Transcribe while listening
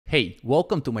Hey,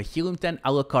 welcome to my Helium 10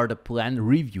 A La Carte plan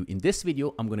review. In this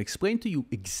video, I'm going to explain to you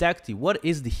exactly what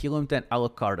is the Helium 10 A La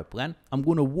Carte plan. I'm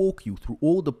going to walk you through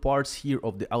all the parts here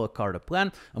of the A La Carte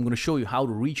plan. I'm going to show you how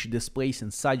to reach this place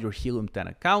inside your Helium 10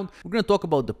 account. We're going to talk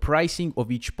about the pricing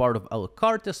of each part of A La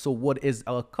Carte. So what is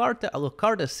A La Carte? A La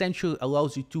Carte essentially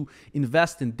allows you to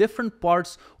invest in different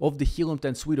parts of the Helium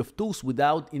 10 suite of tools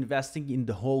without investing in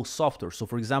the whole software. So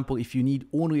for example, if you need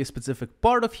only a specific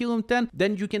part of Helium 10,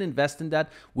 then you can invest in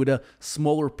that with a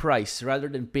smaller price rather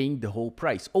than paying the whole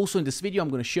price. Also in this video, I'm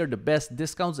going to share the best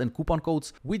discounts and coupon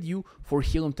codes with you for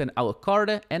Helium 10 A La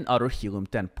Carte and other Helium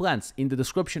 10 plans. In the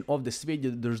description of this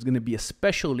video, there's going to be a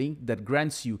special link that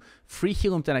grants you free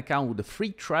Helium 10 account with a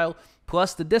free trial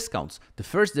plus the discounts. The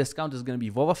first discount is going to be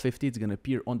VOVA 50. It's going to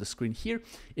appear on the screen here.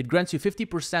 It grants you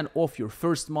 50% off your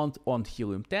first month on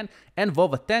Helium 10, and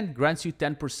VOVA 10 grants you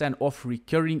 10% off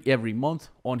recurring every month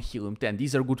on Helium 10.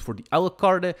 These are good for the A La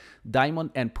Carte,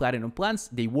 Diamond, and Platinum plans.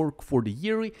 They work for the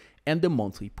yearly and the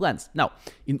monthly plans. Now,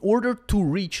 in order to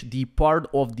reach the part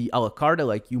of the A La Carte,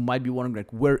 like you might be wondering,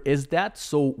 like, where is that?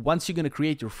 So once you're going to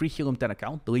create your free Helium 10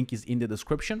 account, the link is in the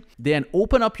description, then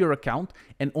open up your account,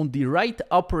 and on the right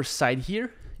upper side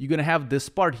here, you're going to have this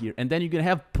part here, and then you're going to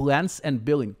have plans and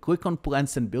billing. Click on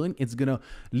plans and billing. It's going to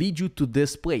lead you to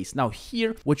this place. Now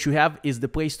here, what you have is the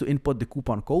place to input the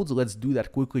coupon codes. Let's do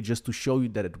that quickly just to show you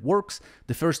that it works.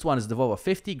 The first one is the VOVA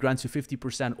 50, grants you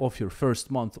 50% off your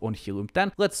first month on Helium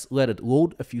 10. Let's let it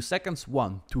load a few seconds.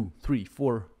 1, 2, 3,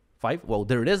 4, 5. Well,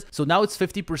 there it is. So now it's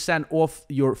 50% off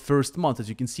your first month. As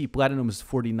you can see, Platinum is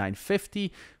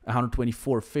 $49.50,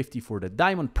 $124.50 for the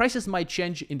Diamond. Prices might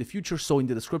change in the future, so in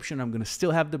the description, I'm going to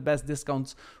still have the best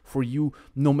discounts for you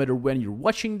no matter when you're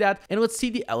watching that. And let's see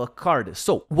the A La Carte.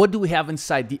 So what do we have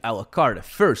inside the A La Carte?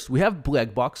 First, we have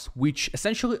Black Box, which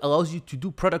essentially allows you to do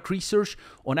product research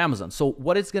on Amazon. So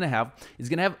what it's going to have is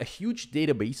going to have a huge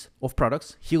database of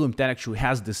products. Helium 10 actually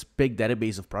has this big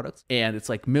database of products, and it's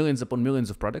like millions upon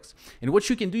millions of products. And what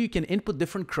you can do, you can input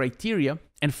different criteria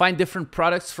and find different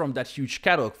products from that huge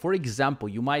catalog. For example,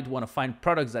 you might want to find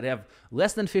products that have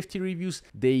less than 50 reviews,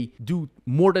 they do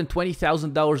more than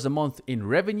 $20,000 a month in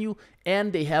revenue,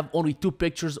 and they have only 2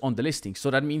 pictures on the listing.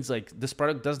 So that means like this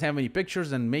product doesn't have any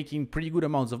pictures and making pretty good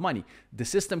amounts of money. The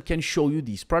system can show you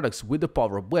these products with the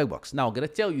power of Black Box. Now, I'm gonna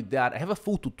tell you that I have a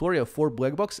full tutorial for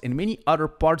Black Box and many other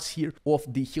parts here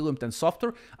of the Helium 10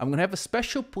 software. I'm gonna have a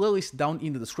special playlist down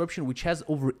in the description which has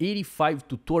over 85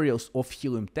 tutorials of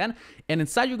Helium 10, and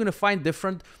inside you're gonna find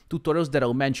different tutorials that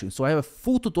I'll mention. So I have a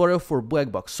full tutorial for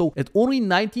Black Box. So at only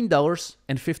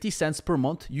 $19.50 per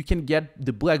month, you can get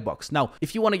the Black Box. Now,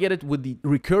 if you want to get it with the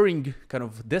recurring kind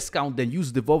of discount, then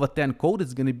use the VOVA 10 code.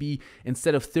 It's going to be,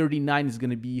 instead of 39, it's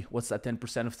going to be, what's that,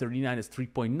 10% of 39 is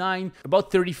 3.9,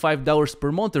 about $35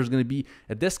 per month. There's going to be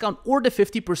a discount, or the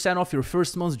 50% off your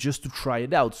first month just to try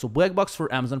it out. So Black Box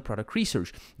for Amazon product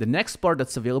research. The next part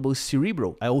that's available is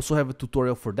Cerebro. I also have a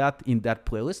tutorial for that in that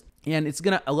playlist. And it's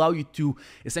going to allow you to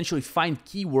essentially find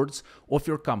keywords of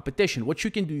your competition. What you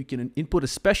can do, you can input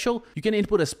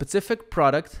a specific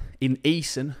product in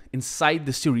ASIN inside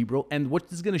the Cerebro. And what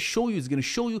it's going to show you is going to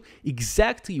show you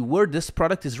exactly where this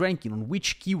product is ranking, on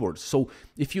which keywords. So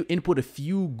if you input a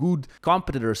few good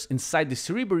competitors inside the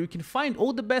Cerebro, you can find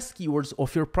all the best keywords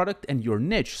of your product and your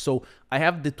niche. So I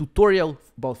have the tutorial,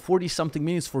 about 40 something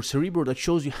minutes for Cerebro, that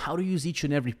shows you how to use each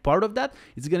and every part of that.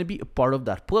 It's going to be a part of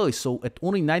that playlist. So at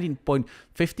only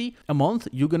 $19.50 a month,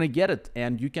 you're going to get it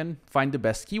and you can find the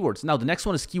best keywords. Now, the next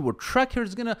one is Keyword Tracker.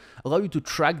 It's going to allow you to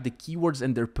track the keywords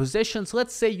and their positions.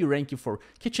 Let's say you're ranking for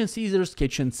kitchen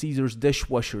scissors,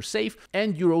 dishwasher safe,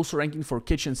 and you're also ranking for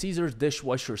kitchen scissors,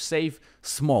 dishwasher safe,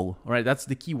 small. All right, that's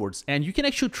the keywords. And you can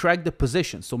actually track the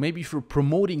position. So maybe if you're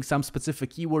promoting some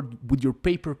specific keyword with your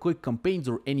pay-per-click campaigns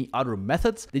or any other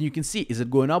methods, then you can see, is it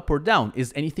going up or down?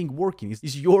 Is anything working?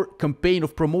 Is your campaign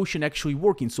of promotion actually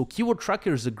working? So Keyword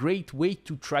Tracker is a great way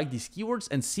to track these keywords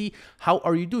and see how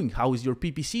are you doing? How is your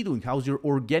PPC doing? How's your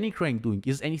organic rank doing?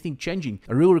 Is anything changing?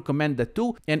 I really recommend that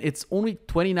too. And it's only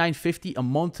 $29.50 a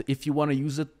month if you want to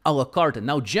use it a la carte.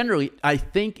 Now, generally, I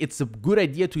think it's a good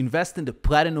idea to invest in the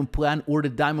Platinum plan or the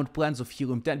Diamond plans of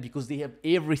Helium 10 because they have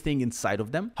everything inside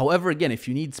of them. However, again, if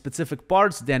you need specific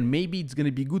parts, then maybe it's going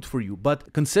to be good for you.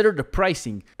 But consider the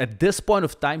pricing. At this point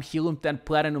of time, Helium 10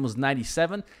 Platinum is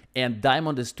 $97 and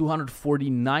Diamond is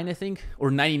 $249, I think, or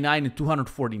 $99. $99 and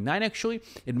 $249 actually.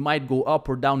 It might go up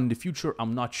or down in the future,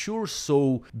 I'm not sure.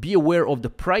 So be aware of the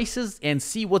prices and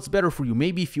see what's better for you.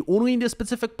 Maybe if you only need a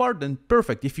specific part, then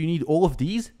perfect. If you need all of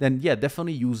these, then yeah,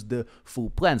 definitely use the full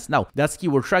plans. Now, that's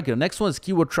keyword tracker. The next one is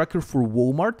keyword tracker for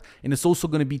Walmart, and it's also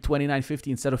going to be $29.50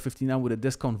 instead of $59 with a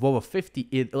discount of over 50.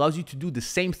 It allows you to do the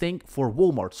same thing for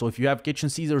Walmart. So if you have Kitchen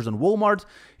Caesars on Walmart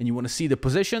and you want to see the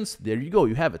positions, there you go,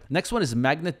 you have it. Next one is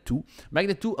Magnet 2.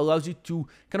 Magnet 2 allows you to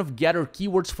kind of gather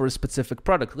keywords for a specific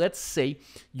product. Let's say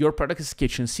your product is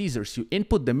Kitchen Caesars. You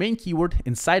input the main keyword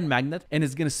inside Magnet, and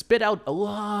it's going to spit out a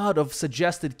lot of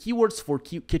suggested keywords for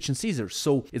Kitchen Caesars.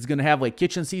 So it's going to have like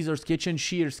Kitchen Caesars, Kitchen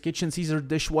Shears, Kitchen Caesars,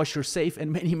 dishwasher safe,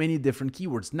 and many different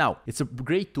keywords. Now, it's a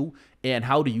great tool. And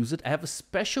how to use it, I have a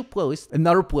special playlist,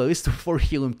 another playlist for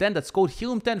Helium 10 that's called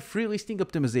Helium 10 Free Listing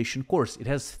Optimization Course. It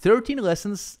has 13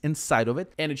 lessons inside of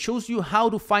it, and it shows you how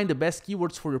to find the best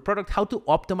keywords for your product, how to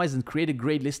optimize and create a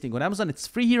great listing on Amazon. It's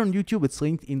free here on YouTube. It's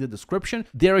linked in the description.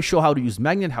 There I show how to use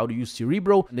Magnet, how to use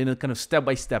Cerebro, and in a kind of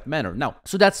step-by-step manner. Now,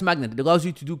 so that's Magnet. It allows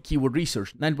you to do keyword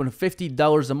research,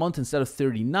 $9.50 a month instead of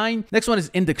 $39. Next one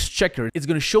is Index Checker. It's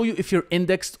going to show you if you're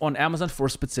indexed on Amazon for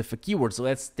specific keywords. So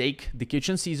let's take the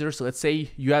Kitchen Caesars. So let's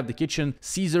say you have the Kitchen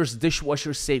Caesars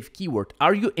dishwasher safe keyword.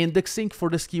 Are you indexing for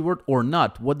this keyword or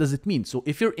not? What does it mean? So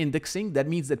if you're indexing, that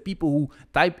means that people who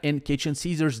type in Kitchen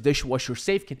Caesars dishwasher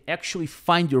safe can actually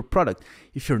find your product.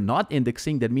 If you're not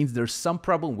indexing, that means there's some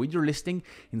problem with your listing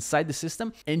inside the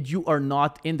system and you are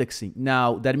not indexing.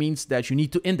 Now, that means that you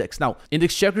need to index. Now,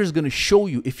 Index Checker is going to show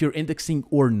you if you're indexing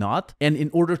or not. And in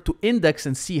order to index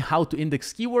and see how to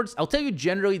index keywords, I'll tell you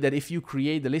generally that if you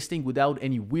create the listing without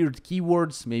any weird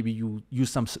keywords, maybe you use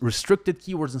some restricted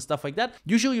keywords and stuff like that,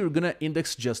 usually you're going to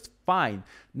index just fine.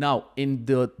 Now, in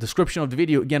the description of the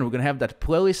video, again, we're going to have that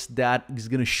playlist that is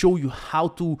going to show you how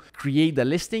to create the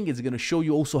listing. It's going to show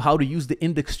you also how to use the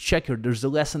Index Checker. There's a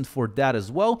lesson for that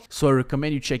as well. So I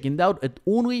recommend you checking it out at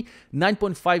only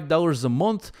 $9.5 a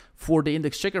month for the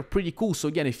Index Checker. Pretty cool. So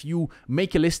again, if you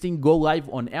make a listing, go live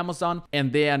on Amazon,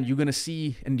 and then you're going to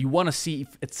see, and you want to see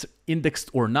if it's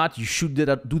indexed or not, you should do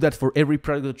that for every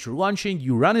product that you're launching.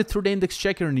 You run it through the Index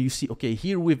Checker and you see, okay,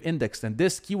 here we've indexed and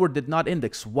this keyword did not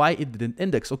index. Why it didn't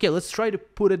index? Okay, let's try to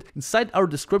put it inside our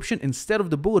description instead of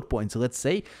the bullet points, let's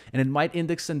say, and it might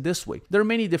index in this way. There are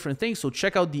many different things, so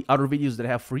check out the other videos that I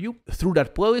have for you through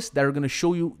that playlist that are going to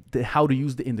show you how to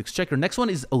use the Index Checker. Next one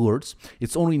is Alerts.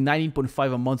 It's only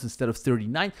 $19.5 a month instead of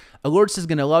 $39. Alerts is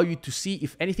going to allow you to see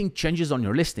if anything changes on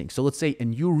your listing. So let's say a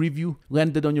new review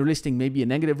landed on your listing, maybe a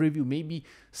negative review, maybe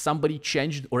somebody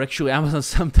changed, or actually Amazon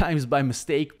sometimes by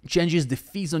mistake changes the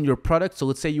fees on your product. So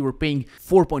let's say you were paying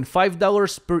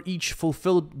 $4.5 per each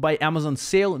fulfilled by Amazon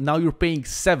sale. Now you're paying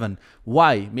 $7.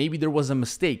 Why? Maybe there was a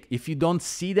mistake. If you don't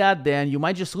see that, then you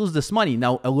might just lose this money.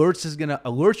 Now Alerts is going to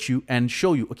alert you and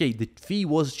show you, okay, the fee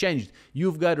was changed.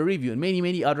 You've got a review, and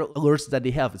many other alerts that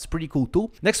they have. It's pretty cool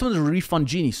too. Next one is Refund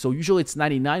Genie. So usually it's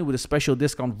 $99 with a special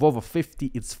discount of over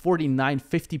 $50. It's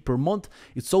 $49.50 per month.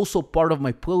 It's also part of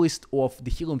my playlist of the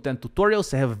Helium 10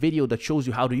 tutorials. I have a video that shows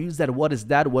you how to use that. What is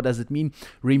that? What does it mean?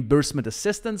 Reimbursement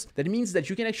assistance. That means that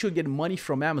you can actually get money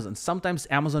from Amazon. Sometimes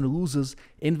Amazon loses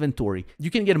inventory. You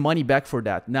can get money back for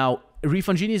that. Now,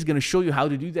 Refund Genie is going to show you how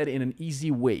to do that in an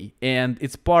easy way, and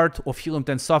it's part of Helium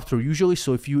 10 software usually.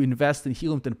 So if you invest in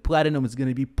Helium 10 Platinum, it's going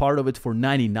to be part of it for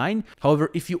 $99. However,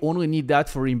 if you only need that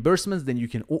for reimbursements, then you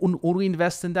can only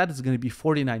invest in that. It's going to be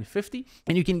 $49.50,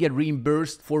 and you can get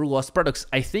reimbursed for lost products.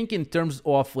 I think in terms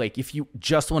of like, if you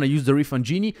just want to use the Refund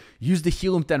Genie, use the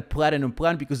Helium 10 Platinum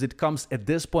plan because it comes at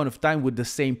this point of time with the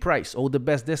same price. All the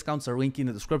best discounts are linked in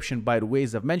the description, by the way,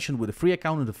 as I've mentioned, with a free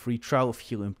account and a free trial of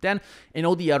Helium 10, and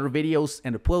all the other videos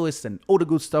and the playlist and all the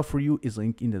good stuff for you is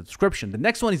linked in the description. The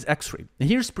next one is Xray. And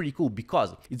here's pretty cool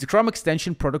because it's a Chrome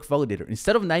extension product validator.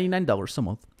 Instead of $99 a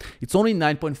month, it's only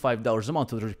 $9.5 a month.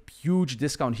 So there's a huge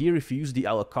discount here if you use the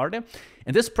A La Carte.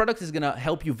 And this product is going to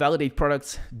help you validate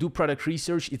products, do product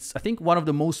research. It's, I think, one of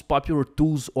the most popular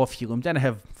tools of Helium 10. I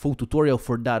have a full tutorial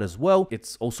for that as well.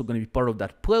 It's also going to be part of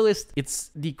that playlist. It's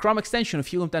the Chrome extension of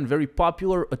Helium 10, very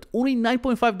popular. At only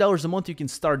 $9.5 a month, you can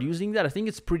start using that. I think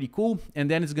it's pretty cool. And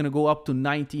then it's going to go up to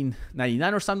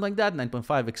 $19.99 or something like that. 9.5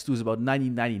 X2 is about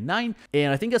 $19.99.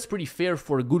 And I think that's pretty fair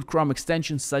for a good Chrome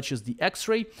extension such as the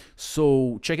Xray.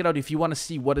 So check it out if you want to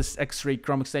see what this Xray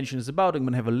Chrome extension is about. I'm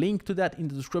going to have a link to that in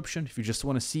the description. If you just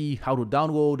want to see how to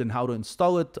download and how to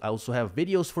install it, I also have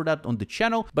videos for that on the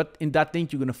channel, but in that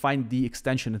link, you're going to find the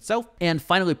extension itself. And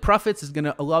finally, profits is going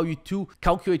to allow you to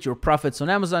calculate your profits on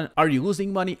Amazon. Are you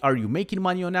losing money? Are you making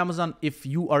money on Amazon? If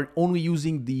you are only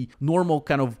using the normal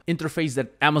kind of interface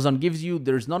that Amazon gives you,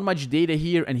 there's not much data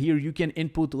here, and here you can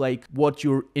input like what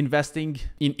you're investing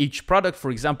in each product.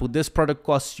 For example, this product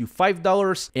costs you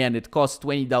 $5 and it costs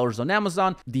 $20 on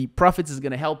Amazon. The profits is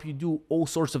going to help you do all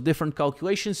sorts of different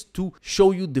calculations to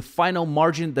show you the final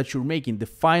margin that you're making, the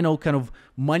final kind of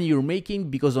money you're making,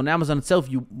 because on Amazon itself,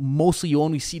 you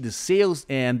only see the sales,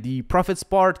 and the profits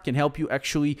part can help you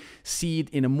actually see it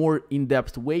in a more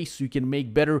in-depth way, so you can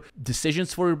make better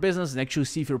decisions for your business and actually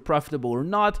see if you're profitable or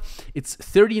not. It's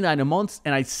 $39 a month,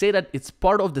 and I'd say that it's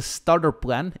part of the starter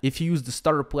plan. If you use the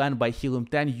starter plan by Helium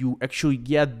 10, you actually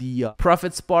get the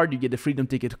profits part, you get the Freedom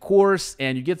Ticket course,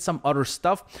 and you get some other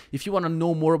stuff. If you want to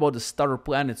know more about the starter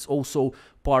plan, it's also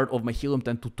part of my Helium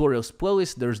 10 tutorials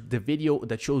playlist. There's the video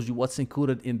that shows you what's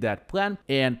included in that plan.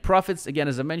 And profits, again,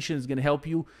 as I mentioned, is going to help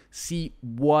you see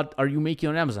what are you making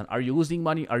on Amazon. Are you losing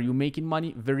money? Are you making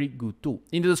money? Very good tool.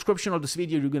 In the description of this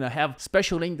video, you're going to have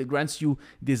special link that grants you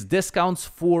these discounts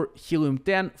for Helium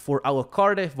 10, for A La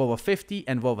Carte, VOVA 50,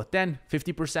 and VOVA 10,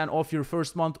 50% off your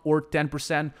first month or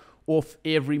 10% off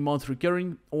every month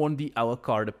recurring on the A La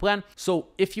Carte plan. So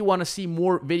if you want to see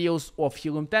more videos of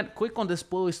Helium 10, click on this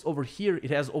playlist over here.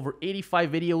 It has over 85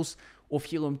 videos of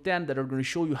Helium 10 that are going to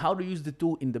show you how to use the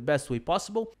tool in the best way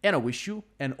possible. And I wish you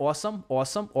an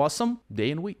awesome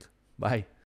day and week. Bye.